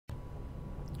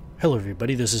Hello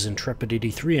everybody, this is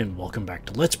Intrepid83 and welcome back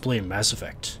to Let's Play Mass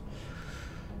Effect.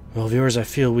 Well viewers, I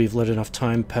feel we've let enough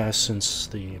time pass since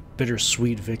the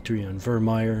bittersweet victory on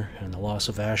Vermeer and the loss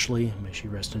of Ashley. May she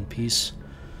rest in peace.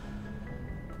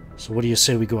 So what do you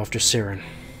say we go after Saren?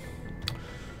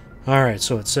 Alright,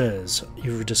 so it says,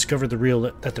 you've discovered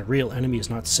that the real enemy is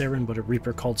not Saren, but a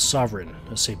Reaper called Sovereign,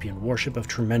 a sapient warship of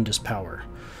tremendous power.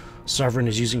 Sovereign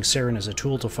is using Saren as a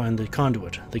tool to find the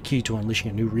Conduit, the key to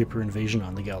unleashing a new Reaper invasion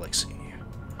on the galaxy.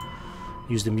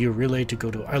 Use the Mu relay to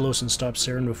go to Ilos and stop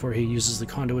Saren before he uses the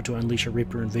Conduit to unleash a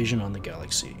Reaper invasion on the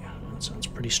galaxy. That sounds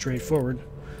pretty straightforward.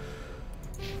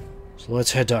 So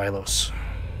let's head to Ilos.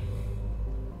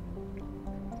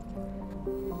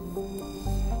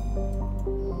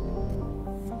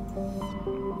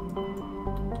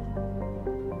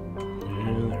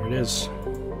 And there it is.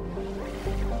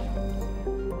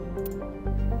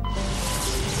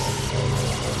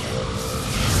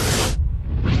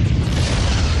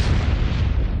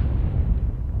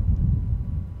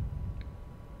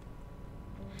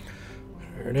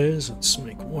 There it is. Let's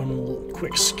make one little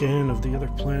quick scan of the other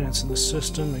planets in the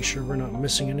system, make sure we're not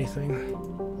missing anything.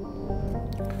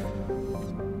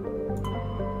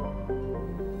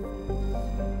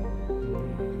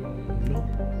 Nope.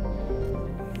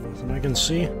 Nothing I can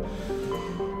see.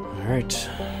 Alright.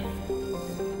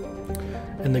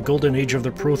 In the golden age of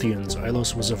the Protheans,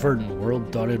 Ilos was a verdant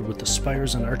world dotted with the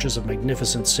spires and arches of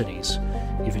magnificent cities.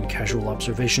 Even casual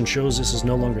observation shows this is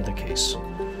no longer the case.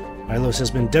 Ilos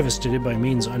has been devastated by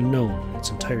means unknown, its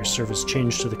entire surface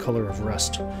changed to the color of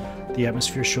rust. The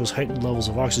atmosphere shows heightened levels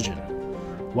of oxygen.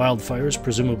 Wildfires,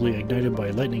 presumably ignited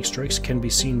by lightning strikes, can be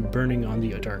seen burning on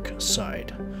the dark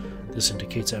side. This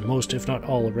indicates that most, if not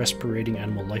all, respirating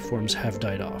animal lifeforms have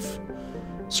died off.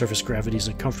 Surface gravity is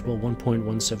a comfortable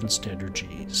 1.17 standard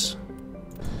Gs.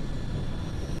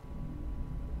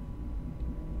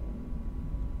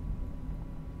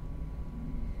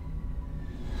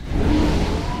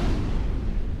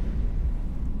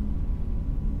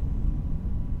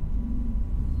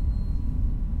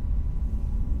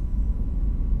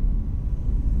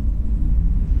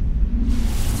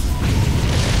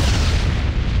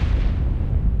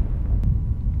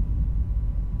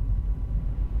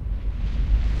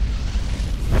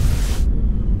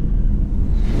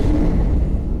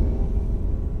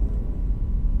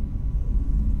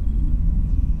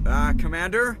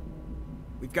 Commander?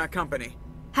 We've got company.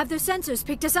 Have their sensors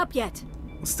picked us up yet?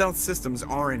 Well, stealth systems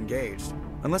are engaged.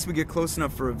 Unless we get close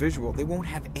enough for a visual, they won't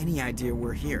have any idea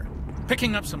we're here.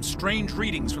 Picking up some strange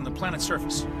readings from the planet's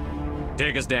surface.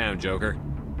 Take us down, Joker.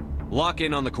 Lock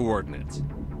in on the coordinates.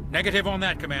 Negative on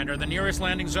that, Commander. The nearest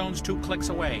landing zone's 2 clicks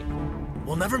away.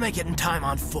 We'll never make it in time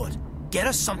on foot. Get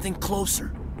us something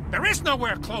closer. There is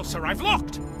nowhere closer. I've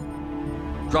looked.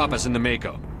 Drop us in the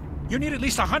Mako. You need at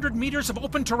least 100 meters of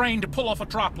open terrain to pull off a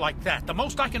drop like that. The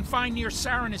most I can find near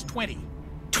Saren is 20.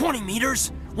 20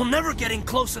 meters? We'll never get in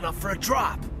close enough for a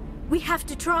drop. We have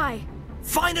to try.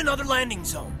 Find another landing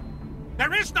zone.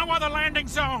 There is no other landing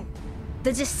zone!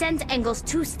 The descent angle's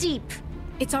too steep.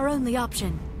 It's our only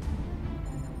option.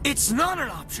 It's not an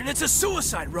option. It's a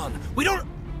suicide run. We don't...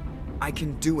 I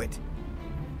can do it.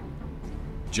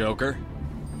 Joker,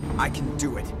 I can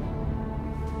do it.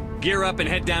 gear up and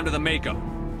head down to the Mako.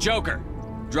 Joker,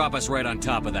 drop us right on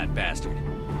top of that bastard.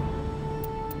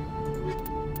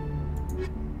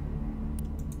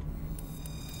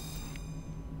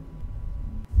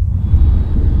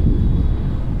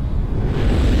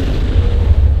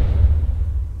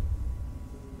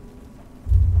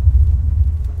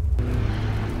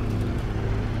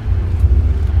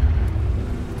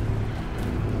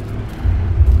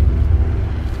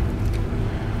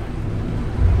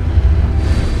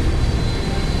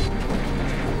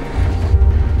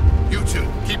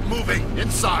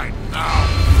 Inside, now!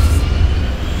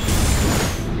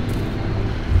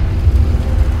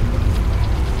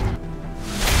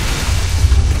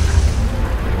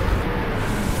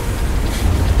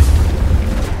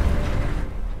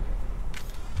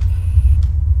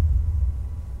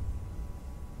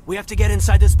 We have to get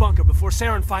inside this bunker before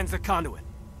Saren finds the Conduit.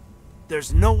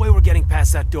 There's no way we're getting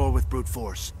past that door with brute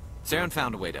force. Saren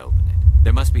found a way to open it.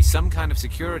 There must be some kind of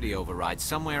security override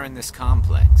somewhere in this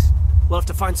complex. We'll have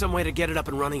to find some way to get it up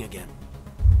and running again.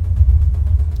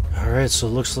 Alright, so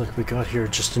it looks like we got here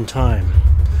just in time.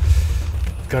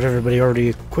 Got everybody already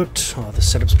equipped. The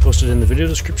setup's posted in the video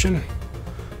description.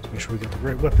 So make sure we got the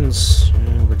right weapons,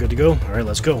 and we're good to go. Alright,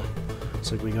 let's go.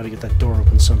 Looks like we gotta get that door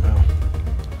open somehow.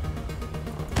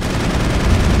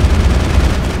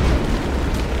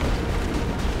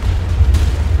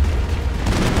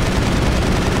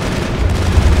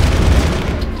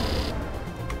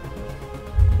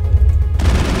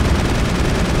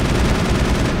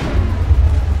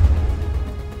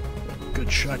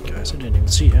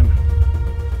 can't see him.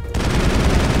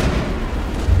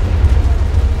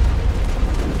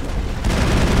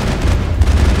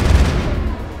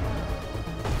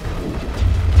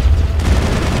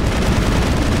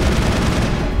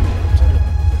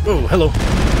 Oh, hello.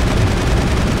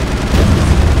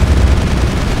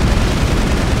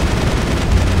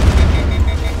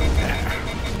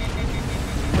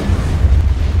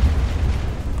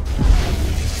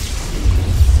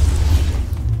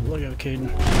 Look out, Caden.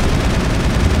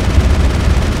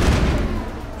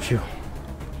 Phew.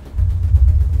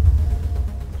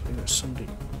 There's somebody. It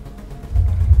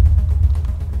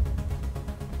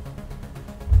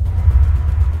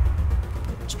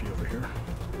must be over here.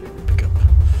 Pick up.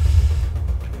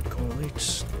 Coil 8.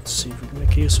 Let's see if we can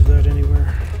make use of that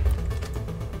anywhere.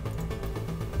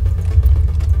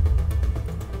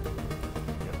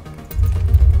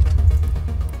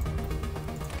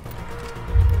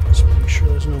 Just make sure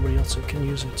there's nobody else that can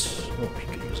use it. Oh, he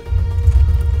can use it.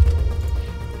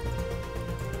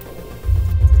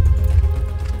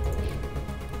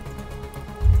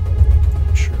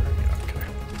 Sure, yeah, okay.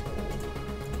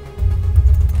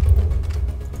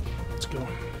 Let's go.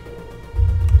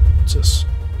 What's this?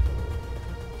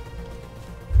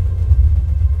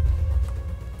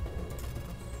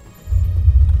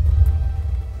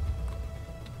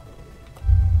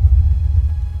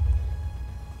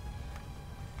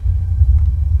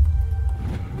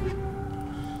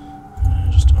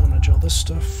 Just homage all this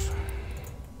stuff.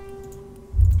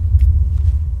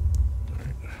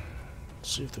 Alright.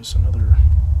 Let's see if there's another.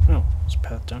 Oh, there's a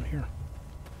path down here.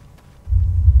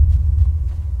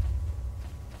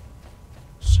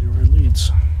 See where it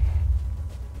leads.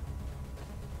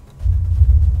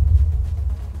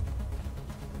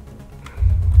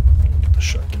 Get the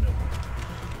shotgun out.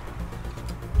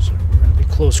 So we're going to be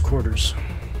close quarters.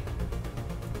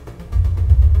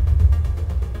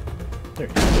 There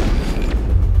you go.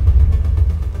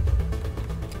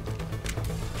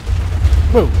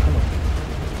 Whoa, hello.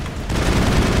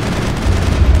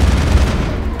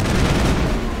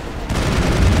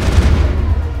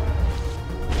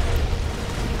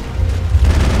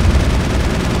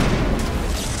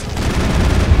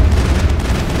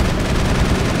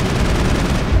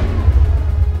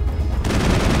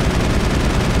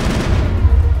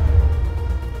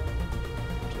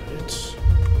 It's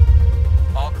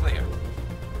All clear.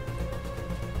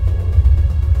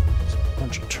 a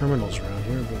bunch of terminals around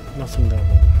here, but nothing that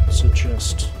would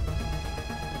suggest.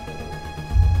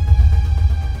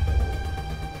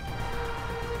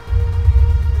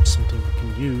 Something we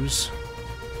can use.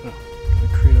 Oh, got a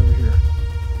crate over here.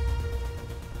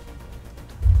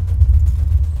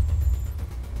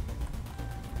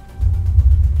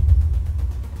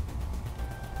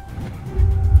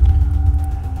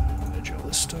 Manage all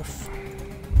this stuff.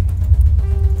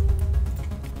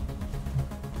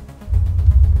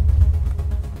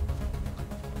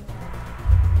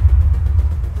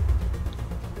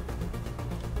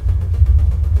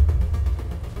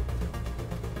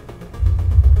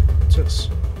 What's this?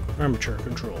 Armature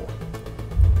control.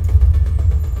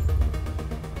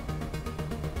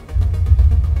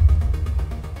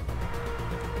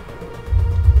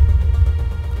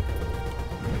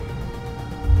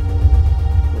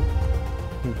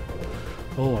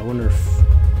 Oh, I wonder if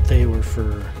they were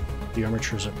for the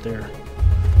armatures up there.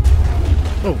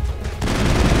 Oh!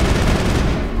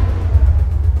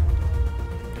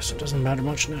 Guess it doesn't matter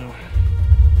much now.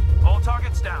 All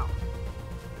targets down.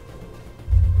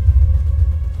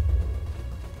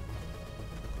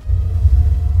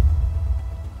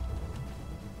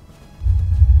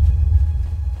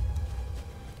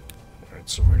 Alright,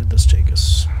 so where did this take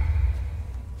us?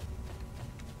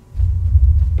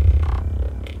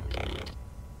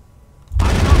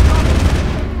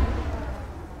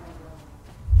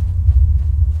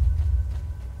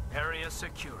 Area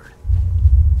secured.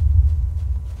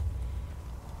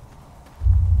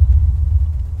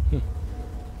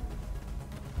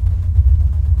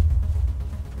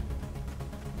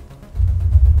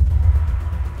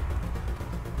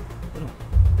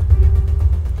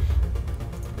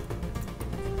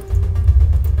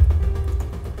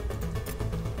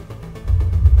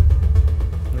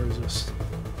 Where is this?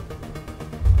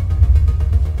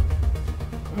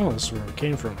 Oh, this is where it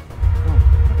came from. Oh.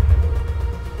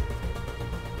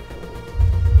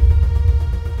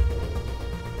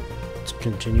 Let's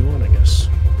continue on, I guess.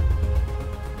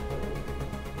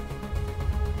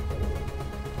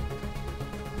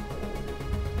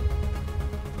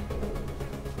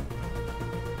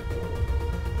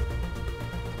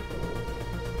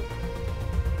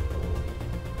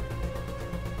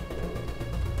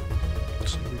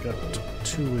 So we got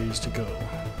 2 ways to go.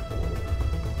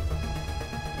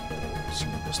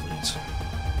 this leads.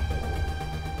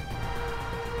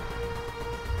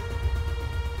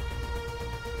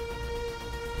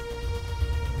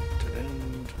 Dead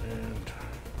end, and...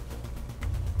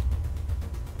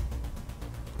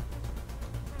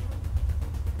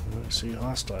 I see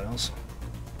hostiles.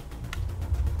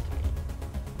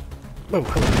 Oh,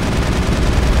 hello.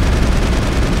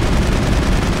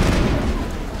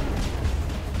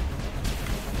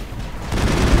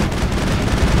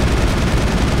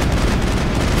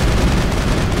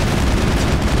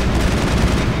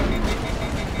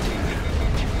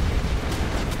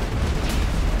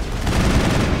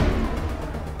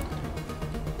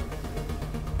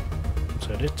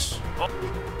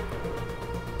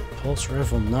 Pulse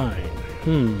Rifle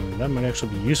 9. That might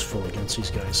actually be useful against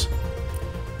these guys.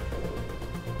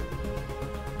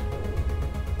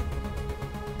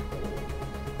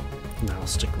 No, I'll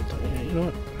stick with that. Yeah, you know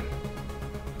what?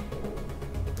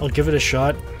 I'll give it a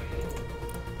shot.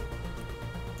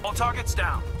 All targets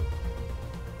down.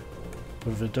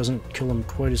 But if it doesn't kill him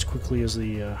quite as quickly as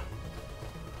the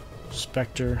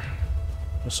Spectre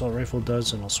assault rifle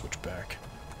does, then I'll switch back.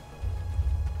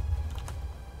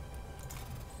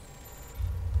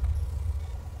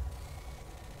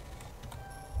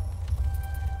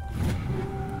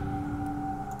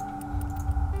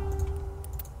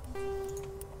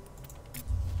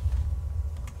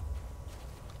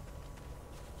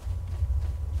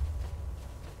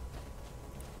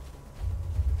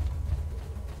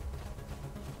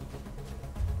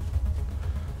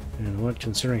 And what,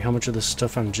 considering how much of this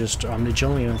stuff I'm just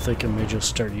omnigelling, I think I may just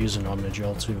start using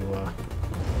omnigel to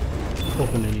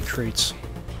open any crates.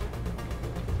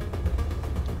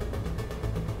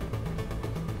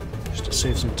 Just to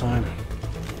save some time.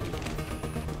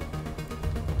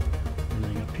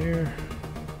 Anything up here?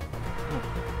 Oh.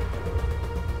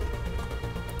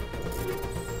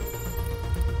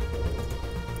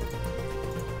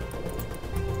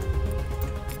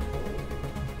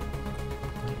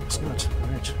 It's not.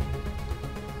 Alright.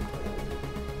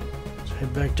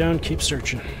 Head back down, keep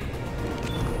searching.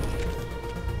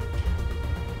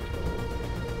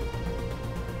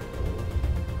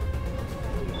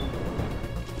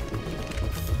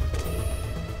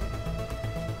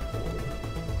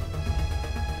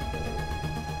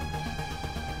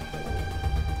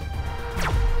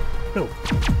 No.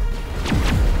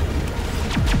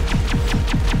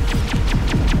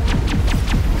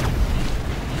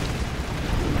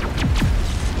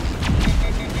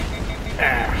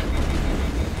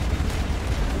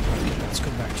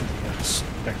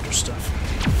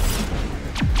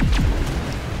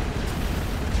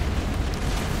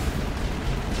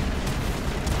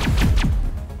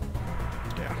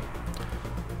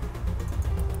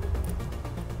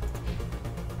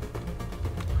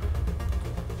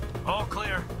 All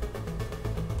clear.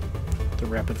 The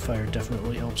rapid fire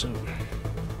definitely helps out.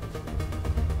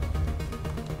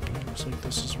 Looks like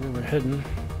this is where we're heading.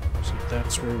 Looks like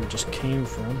that's where we just came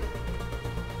from.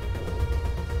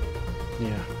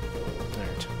 Yeah.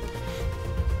 Alright.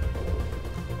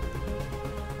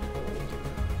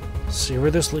 See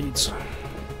where this leads.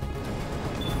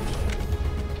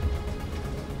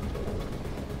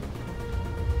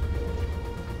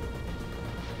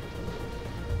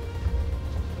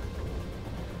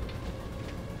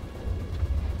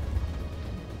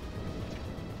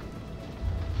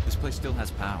 This place still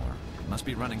has power. It must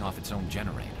be running off its own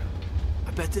generator.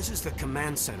 I bet this is the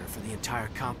command center for the entire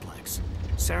complex.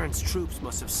 Saren's troops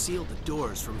must have sealed the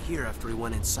doors from here after he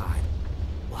went inside.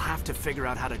 We'll have to figure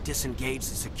out how to disengage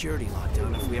the security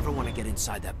lockdown if we ever want to get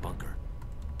inside that bunker.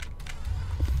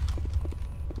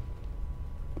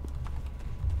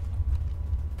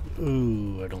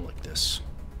 Ooh, I don't like this.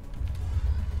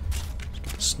 Let's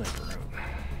get the sniper out.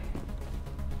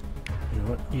 You know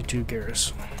what? You too,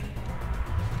 GARRUS.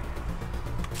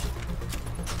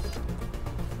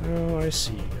 Oh, I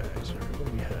see you guys. All right, what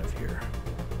do we have here?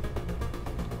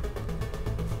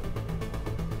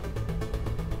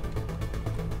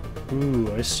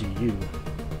 Ooh, I see you.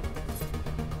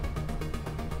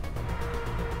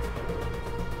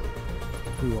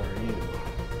 Who are you?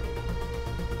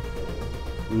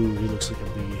 Ooh, he looks like a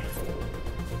bee.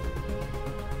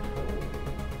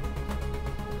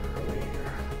 Over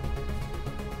here.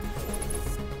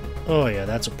 Oh yeah,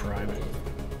 that's a prime.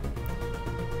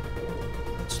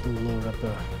 Let's load up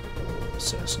a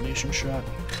assassination shot.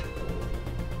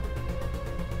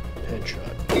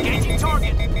 Headshot. Engaging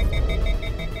target!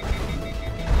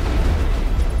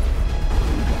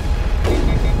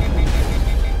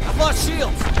 I've lost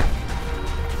shields!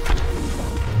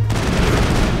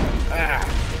 Ah!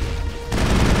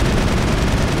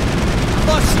 I've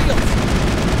lost shields!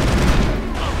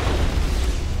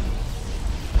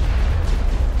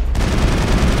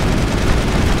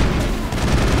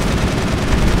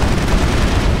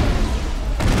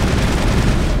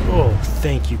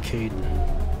 you, Caden.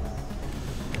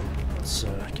 Let's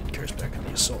get Garrus back on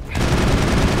the assault.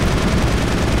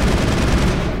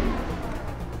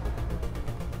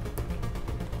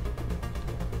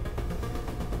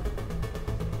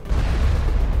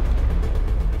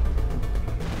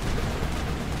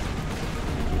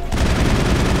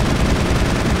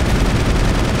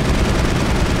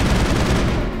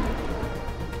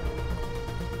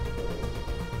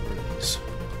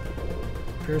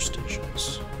 Repair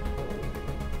stations.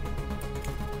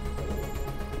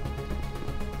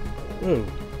 Whoa.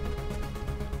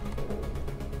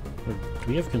 Do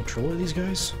we have control of these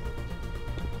guys?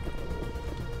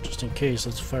 Just in case,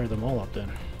 let's fire them all up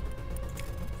then.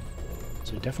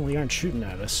 So they definitely aren't shooting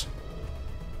at us.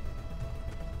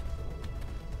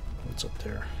 What's up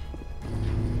there?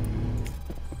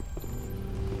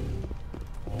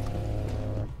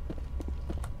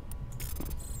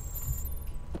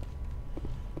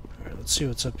 Alright, let's see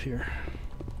what's up here.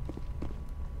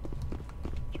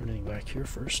 Is there anything back here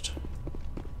first?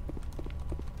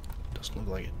 Doesn't look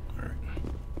like it. Alright.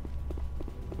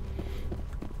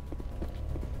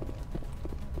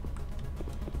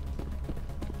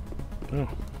 Oh,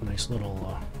 nice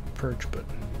little perch, but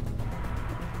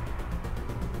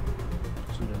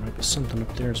so there might be something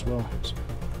up there as well. So,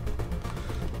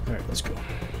 alright, let's go.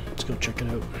 Let's go check it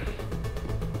out.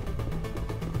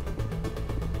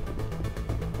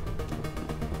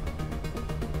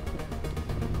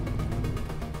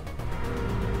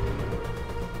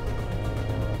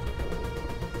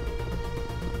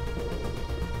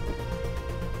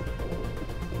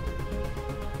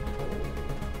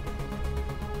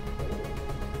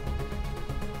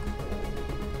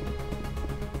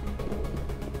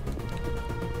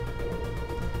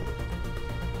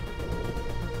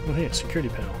 Oh hey, a security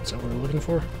panel. Is that what we're looking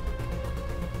for?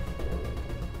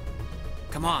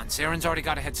 Come on, Saren's already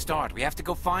got a head start. We have to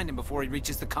go find him before he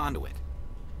reaches the conduit.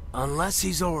 Unless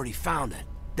he's already found it,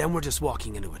 then we're just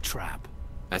walking into a trap.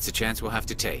 That's a chance we'll have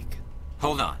to take.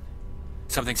 Hold on.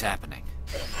 Something's happening.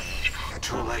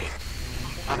 Too late.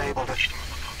 Unable to...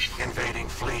 Invading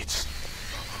fleets.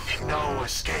 No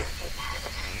escape.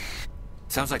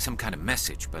 Sounds like some kind of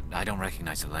message, but I don't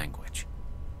recognize the language.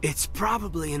 It's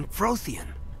probably in Prothean.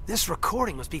 This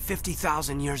recording must be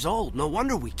 50,000 years old. No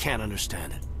wonder we can't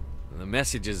understand it. The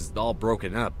message is all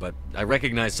broken up, but I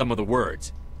recognize some of the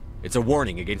words. It's a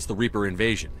warning against the Reaper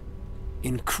invasion.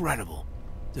 Incredible.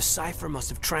 The cipher must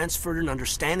have transferred an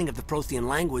understanding of the Prothean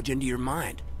language into your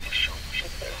mind.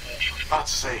 Not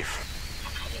safe.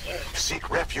 Seek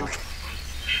refuge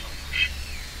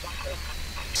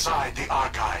inside the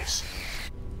archives.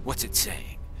 What's it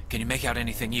saying? Can you make out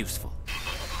anything useful?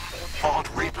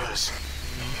 Fought Reapers.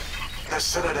 The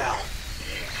Citadel.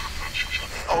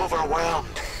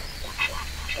 Overwhelmed.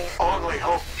 Only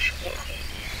hope.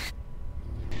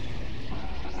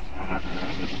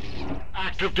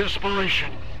 Act of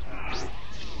desperation.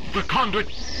 The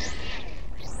Conduit.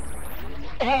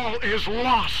 All is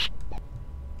lost.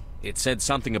 It said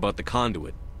something about the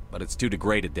conduit, but it's too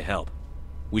degraded to help.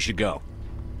 We should go.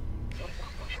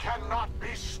 Cannot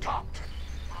be stopped.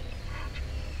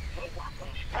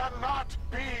 Cannot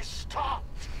be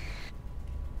stopped.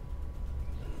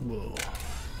 Whoa.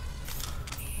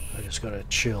 I just gotta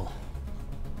chill.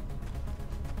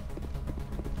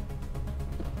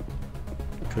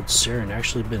 Could Saren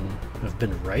actually have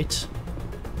been right?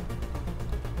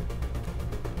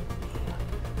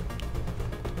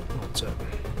 What's up?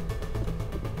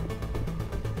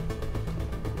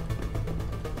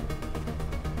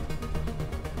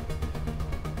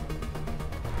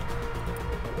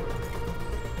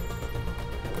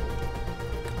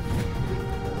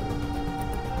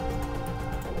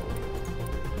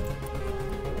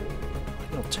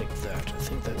 I'll take that. I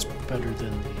think that's better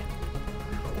than the...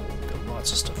 Got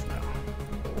lots of stuff now.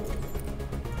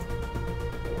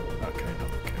 Okay, no,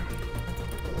 okay.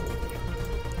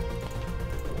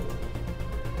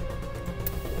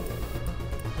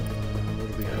 What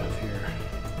do we have here?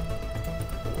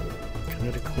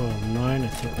 Kinetic Coil 9. I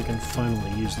think we can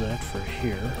finally use that for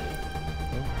here.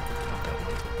 Oh, not that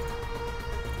one.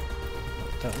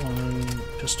 Not that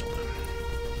one. Pistol then.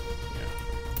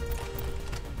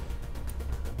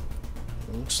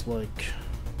 It looks like...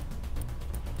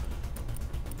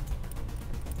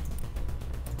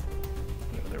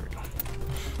 Oh, there we go.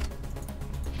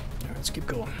 Alright, let's keep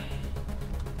going.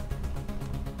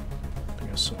 I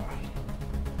guess so.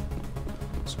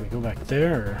 So we go back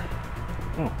there, or...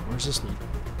 Oh, where's this lead?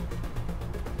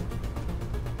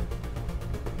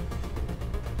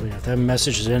 Well, yeah, if that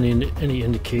message is any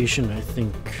indication, I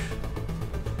think...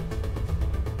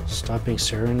 Stopping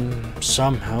Saren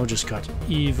somehow just got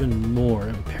even more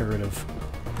imperative.